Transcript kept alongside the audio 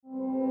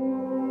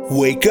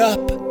Wake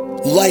up!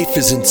 Life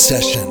is in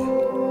session,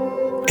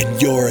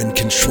 and you're in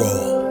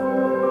control.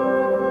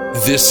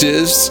 This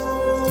is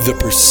The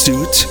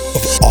Pursuit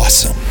of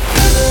Awesome.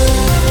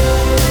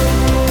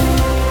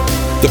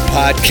 The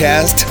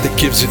podcast that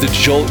gives you the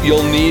jolt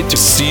you'll need to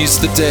seize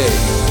the day,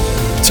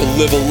 to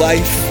live a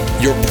life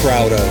you're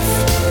proud of.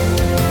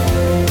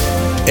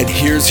 And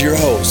here's your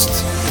host,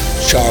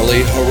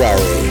 Charlie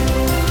Harary.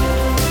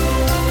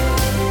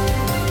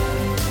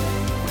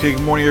 Okay,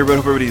 good morning, everybody.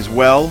 Hope everybody's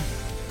well.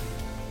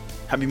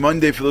 Happy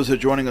Monday for those that are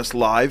joining us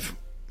live.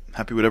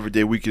 Happy whatever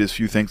day, week it is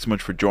for you. Thanks so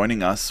much for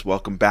joining us.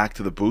 Welcome back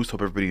to The Boost.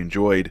 Hope everybody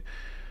enjoyed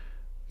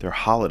their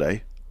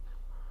holiday.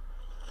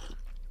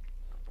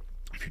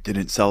 If you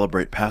didn't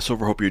celebrate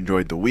Passover, hope you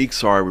enjoyed the week.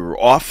 Sorry we were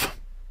off.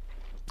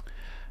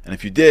 And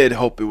if you did,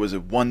 hope it was a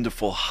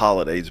wonderful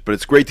holidays. But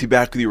it's great to be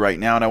back with you right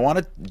now. And I want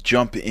to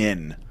jump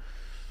in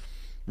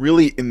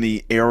really in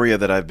the area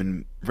that I've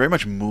been very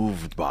much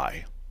moved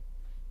by.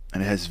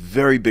 And it has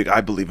very big,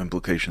 I believe,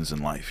 implications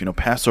in life. You know,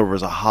 Passover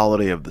is a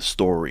holiday of the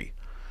story.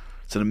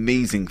 It's an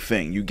amazing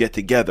thing. You get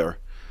together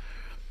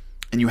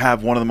and you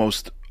have one of the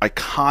most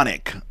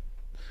iconic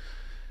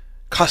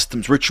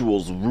customs,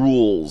 rituals,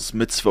 rules,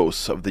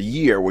 mitzvos of the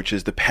year, which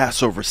is the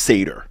Passover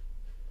Seder.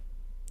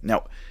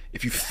 Now,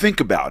 if you think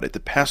about it,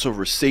 the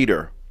Passover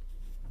Seder,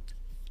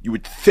 you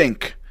would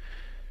think,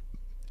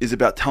 is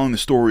about telling the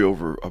story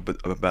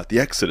about the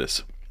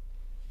Exodus.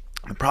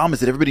 The problem is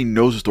that everybody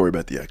knows the story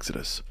about the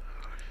Exodus.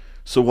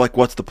 So,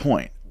 what's the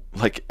point?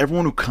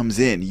 Everyone who comes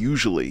in,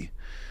 usually,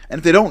 and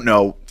if they don't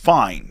know,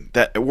 fine,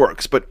 that it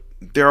works. But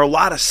there are a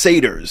lot of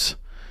Seders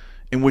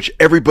in which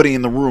everybody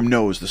in the room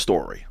knows the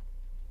story.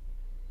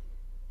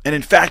 And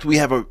in fact, we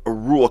have a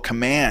rule, a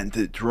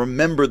command to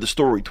remember the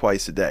story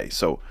twice a day.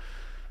 So,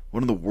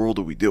 what in the world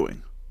are we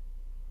doing?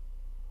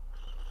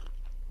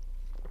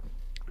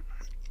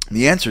 And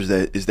the answer is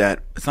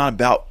that it's not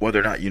about whether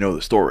or not you know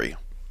the story.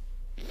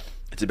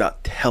 It's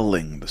about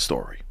telling the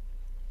story.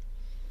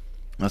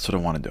 That's what I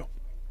want to do.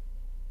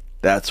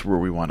 That's where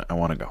I want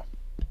to go,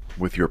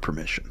 with your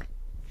permission.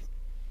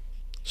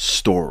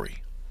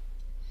 Story.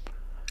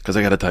 Because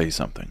I got to tell you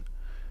something.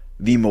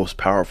 The most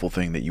powerful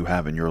thing that you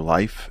have in your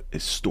life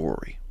is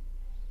story.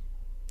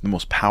 The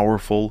most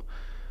powerful,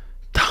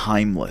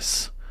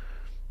 timeless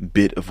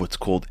bit of what's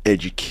called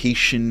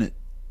educational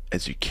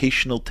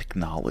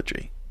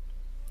technology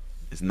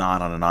is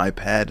not on an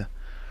iPad,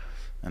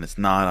 and it's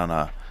not on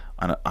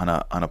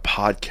a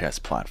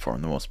podcast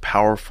platform. The most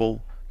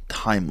powerful,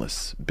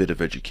 timeless bit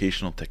of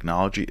educational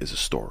technology is a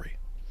story.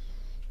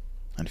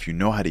 And if you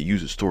know how to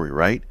use a story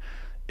right,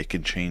 it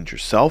can change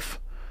yourself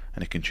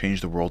and it can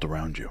change the world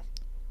around you.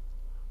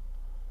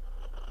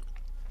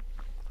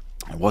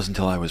 It wasn't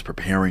until I was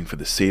preparing for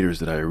the Seders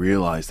that I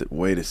realized that,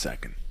 wait a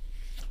second,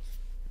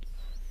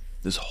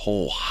 this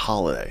whole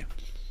holiday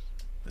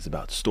is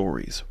about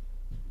stories.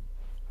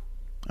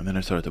 And then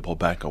I started to pull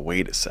back,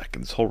 wait a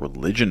second, this whole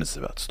religion is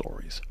about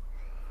stories.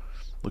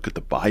 Look at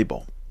the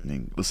Bible. I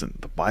mean, listen,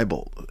 the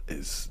Bible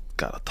is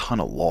got a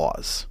ton of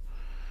laws.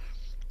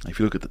 If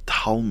you look at the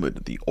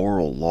Talmud, the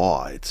oral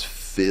law, it's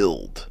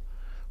filled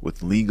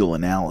with legal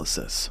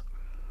analysis.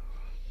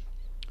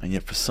 And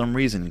yet, for some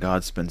reason,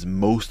 God spends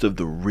most of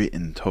the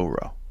written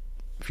Torah.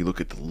 If you look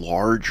at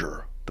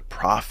the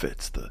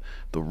prophets,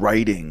 the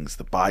writings,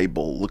 the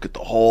Bible, look at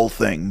the whole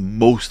thing,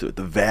 most of it,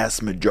 the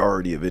vast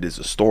majority of it is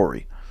a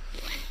story.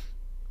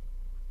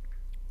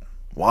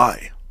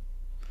 Why?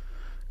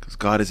 Because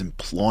God is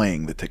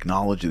employing the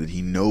technology that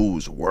He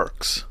knows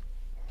works.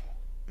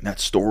 And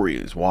that story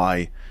is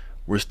why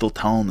we're still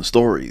telling the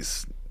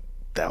stories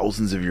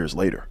thousands of years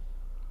later.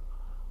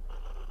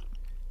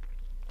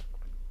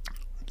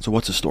 So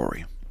what's a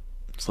story?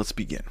 So let's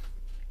begin.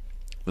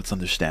 Let's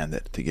understand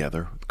it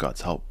together with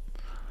God's help.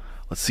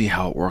 Let's see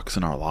how it works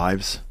in our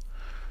lives.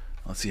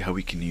 Let's see how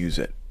we can use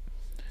it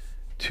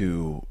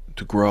to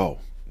grow,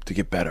 to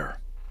get better,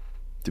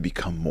 to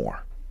become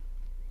more.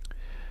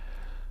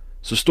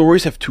 So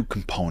stories have two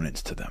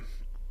components to them.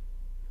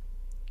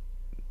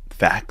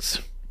 Facts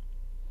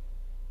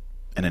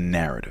and a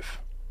narrative.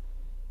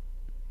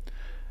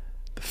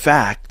 The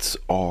facts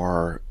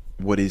are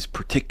what is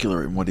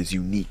particular and what is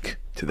unique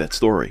to that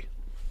story.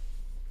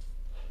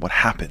 What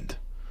happened?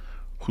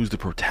 Who's the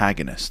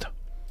protagonist?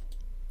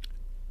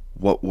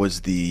 What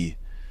was the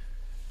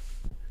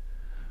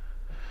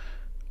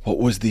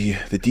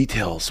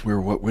details?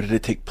 Where did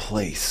it take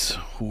place?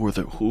 Who are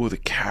the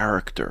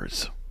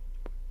characters?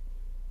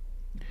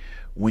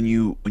 When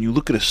you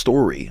look at a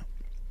story,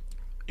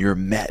 you're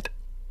met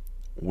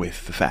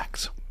with the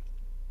facts.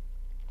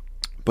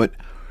 But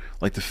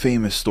like the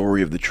famous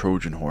story of the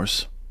Trojan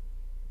horse,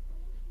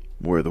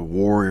 where the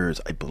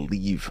warriors, I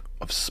believe,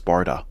 of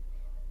Sparta,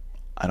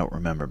 I don't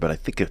remember, but I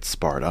think it's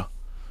Sparta,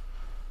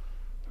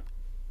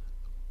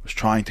 was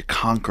trying to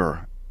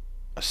conquer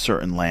a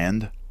certain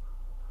land.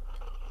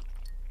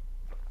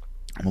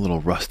 I'm a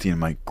little rusty in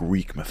my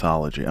Greek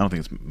mythology. I don't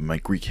think it's my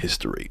Greek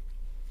history.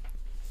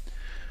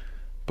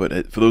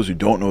 But for those who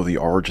don't know the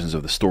origins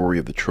of the story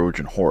of the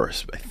Trojan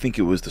horse, I think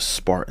it was the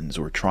Spartans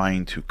who were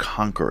trying to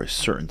conquer a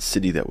certain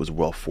city that was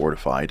well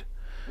fortified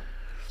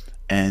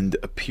and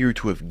appeared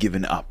to have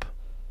given up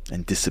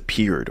and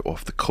disappeared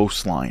off the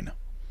coastline.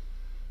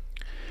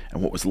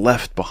 And what was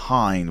left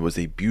behind was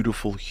a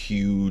beautiful,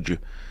 huge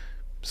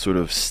sort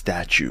of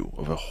statue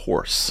of a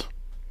horse.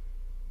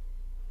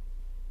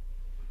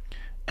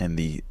 And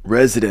the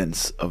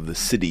residents of the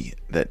city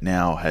that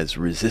now has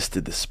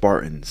resisted the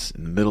Spartans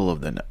in the middle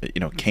of the,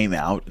 came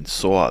out and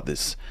saw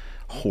this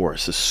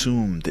horse,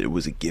 assumed that it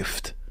was a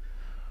gift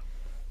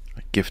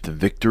of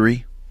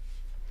victory,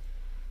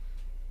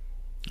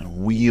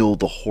 and wheeled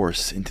the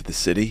horse into the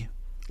city,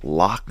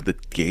 locked the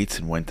gates,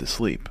 and went to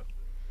sleep.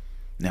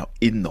 Now,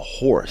 in the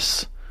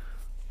horse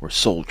were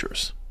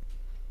soldiers.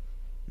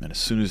 And as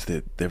soon as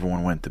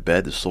everyone went to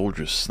bed, the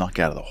soldiers snuck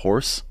out of the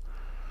horse.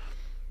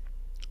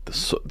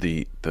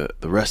 The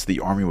rest of the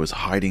army was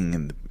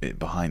hiding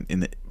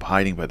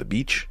hiding by the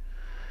beach,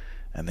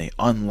 and they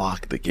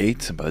unlocked the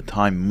gates. And by the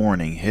time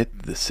morning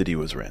hit, the city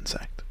was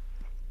ransacked.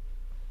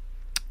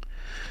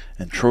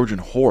 And Trojan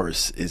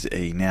horse is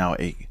now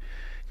a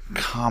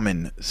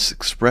common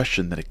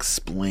expression that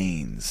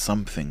explains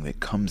something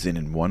that comes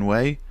in one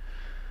way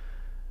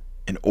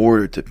in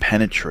order to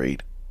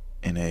penetrate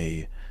in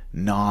a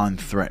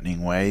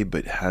non-threatening way,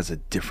 but has a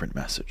different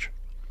message.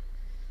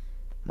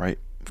 Right?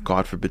 If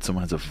God forbid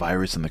someone has a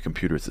virus in the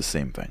computer, it's the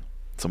same thing.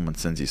 Someone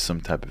sends you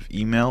some type of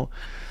email.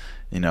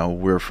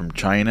 We're from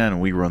China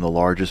and we run the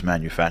largest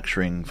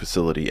manufacturing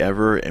facility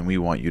ever, and we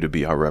want you to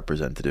be our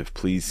representative.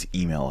 Please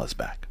email us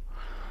back.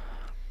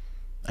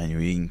 And you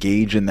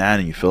engage in that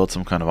and you fill out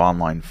some kind of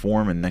online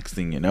form, and next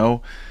thing you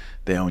know,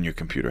 they own your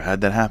computer. How'd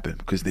that happen?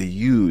 Because they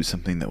used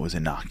something that was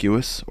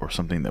innocuous or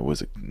something that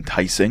was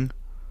enticing.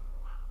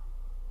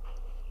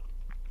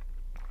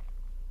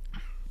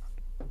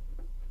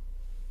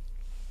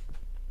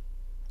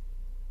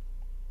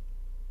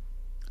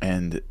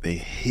 And they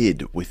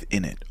hid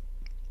within it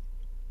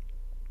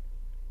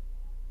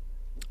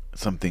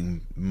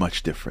something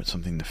much different,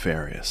 something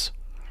nefarious.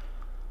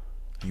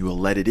 You will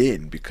let it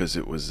in because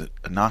it was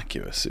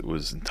innocuous, it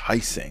was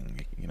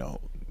enticing,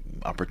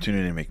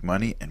 opportunity to make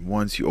money. And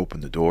once you open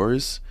the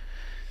doors,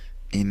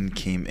 in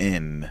came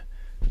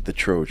the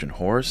Trojan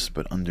horse,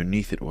 but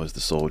underneath it was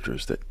the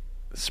soldiers that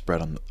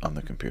spread on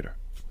the computer.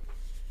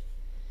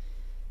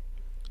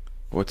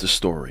 What's a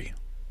story?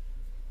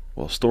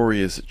 Well, a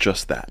story is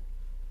just that.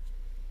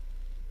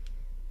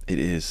 It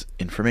is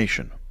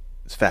information.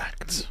 It's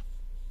facts.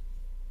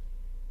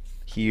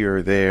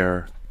 Here,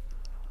 there,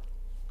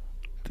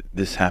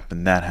 this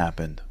happened, that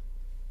happened.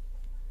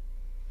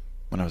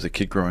 When I was a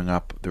kid growing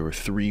up, there were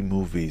 3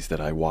 movies that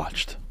I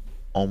watched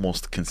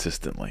almost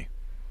consistently.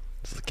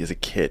 As a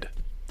kid,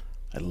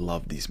 I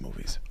loved these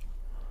movies.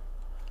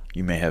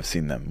 You may have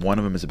seen them. One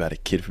of them is about a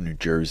kid from New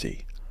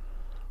Jersey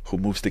who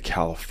moves to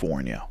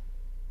California,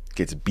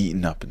 gets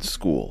beaten up in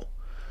school,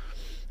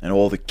 and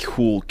all the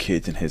cool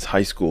kids in his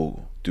high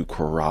school do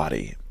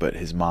karate, but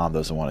his mom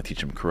doesn't want to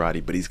teach him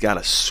karate. But he's got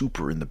a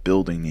super in the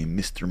building named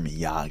Mr.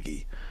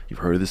 Miyagi. You've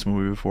heard of this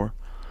movie before?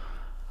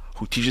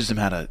 Who teaches him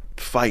how to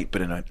fight, but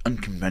in an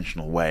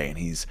unconventional way. And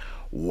he's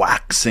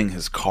waxing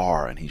his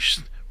car, and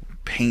he's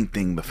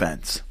painting the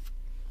fence.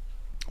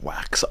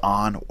 Wax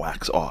on,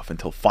 wax off,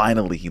 until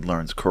finally he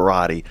learns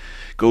karate,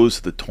 goes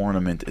to the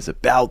tournament, is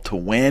about to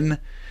win,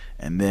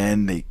 and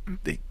then they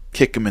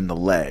kick him in the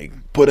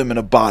leg, put him in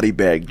a body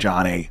bag,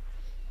 Johnny.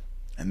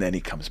 And then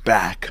he comes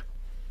back,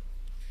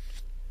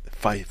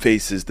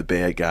 faces the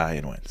bad guy,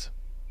 and wins.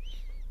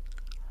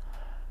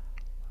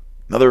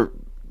 Another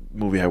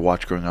movie I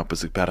watched growing up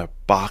was about a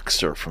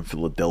boxer from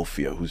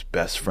Philadelphia whose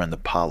best friend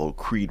Apollo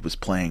Creed was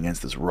playing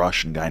against this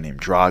Russian guy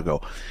named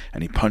Drago,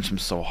 and he punched him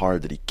so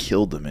hard that he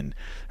killed him. And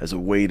as a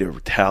way to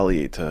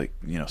retaliate, to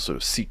sort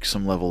of seek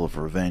some level of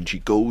revenge, he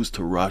goes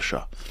to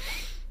Russia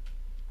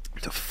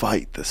to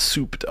fight the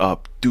souped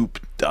up,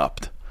 doped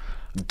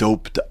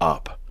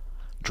up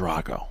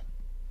Drago.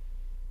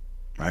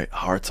 Right?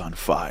 Heart's on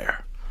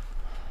fire.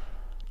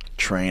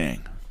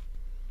 Training.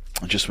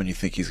 And just when you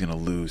think he's going to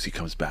lose, he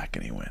comes back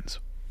and he wins.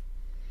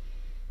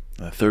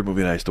 And the third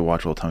movie that I used to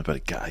watch all the time was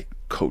about a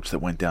coach that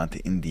went down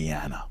to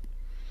Indiana.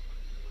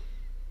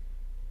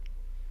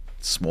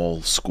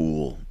 Small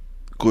school,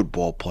 good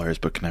ball players,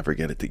 but could never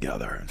get it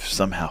together. And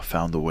somehow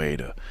found a way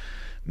to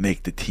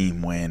make the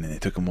team win, and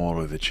it took them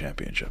all to the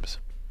championships.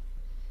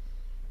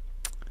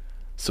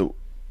 So,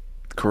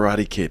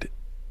 Karate Kid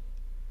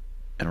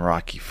and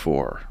Rocky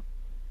IV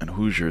and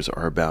Hoosiers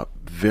are about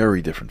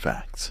very different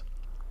facts.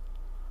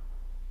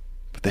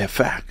 But they have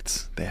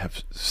facts. They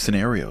have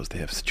scenarios. They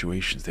have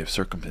situations. They have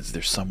circumstances.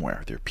 They're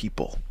somewhere. They're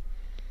people.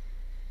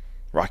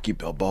 Rocky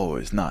Balboa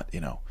is not,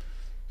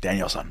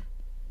 Danielson.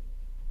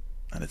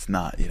 And it's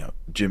not,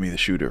 Jimmy the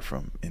Shooter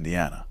from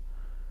Indiana.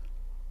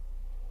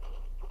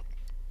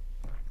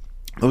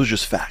 Those are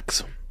just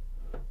facts.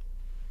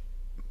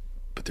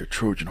 But they're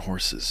Trojan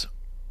horses.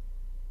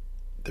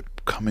 They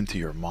come into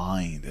your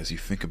mind as you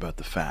think about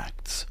the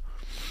facts,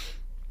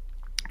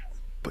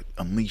 but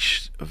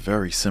unleash a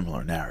very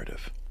similar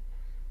narrative.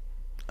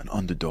 an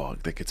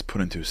underdog that gets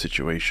put into a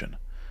situation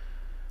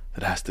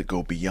that has to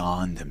go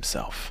beyond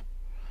himself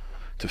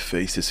to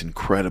face this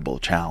incredible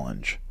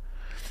challenge.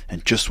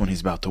 And just when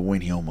he's about to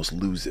win, he almost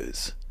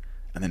loses.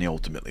 And then he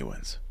ultimately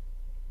wins.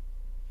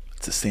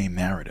 It's the same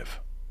narrative.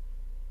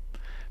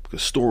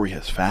 Because story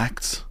has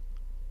facts,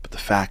 but the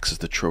facts is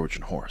the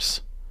Trojan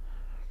horse.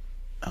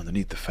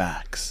 Underneath the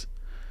facts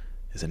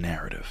is a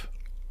narrative.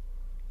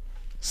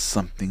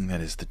 Something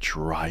that is the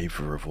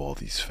driver of all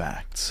these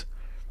facts.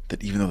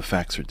 That even though the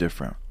facts are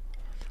different,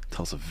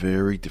 tells a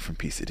very different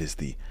piece. It's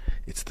the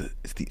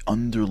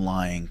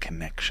underlying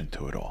connection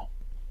to it all.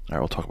 All right,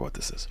 we'll talk about what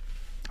this is.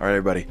 All right,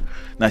 everybody.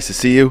 Nice to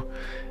see you.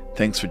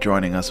 Thanks for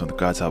joining us. With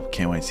God's help,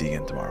 can't wait to see you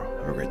again tomorrow.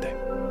 Have a great day.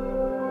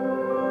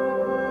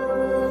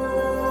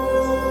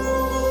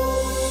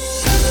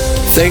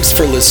 Thanks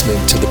for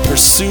listening to The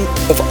Pursuit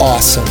of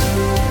Awesome.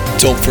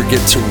 Don't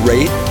forget to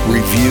rate,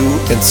 review,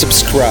 and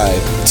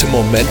subscribe to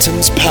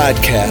Momentum's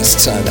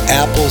podcasts on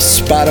Apple,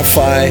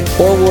 Spotify,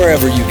 or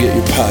wherever you get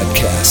your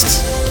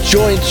podcasts.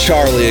 Join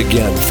Charlie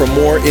again for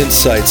more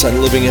insights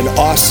on living an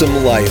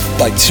awesome life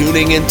by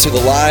tuning into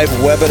the live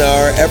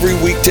webinar every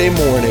weekday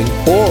morning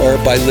or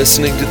by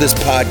listening to this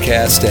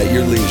podcast at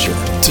your leisure.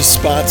 To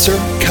sponsor,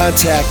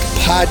 contact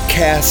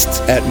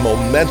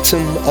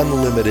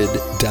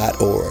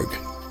podcasts@momentumunlimited.org.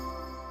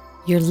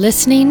 You're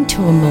listening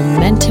to a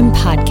Momentum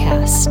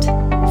podcast.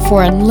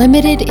 For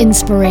unlimited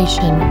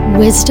inspiration,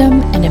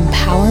 wisdom, and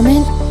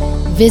empowerment,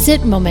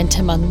 visit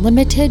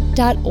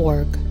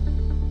momentumunlimited.org.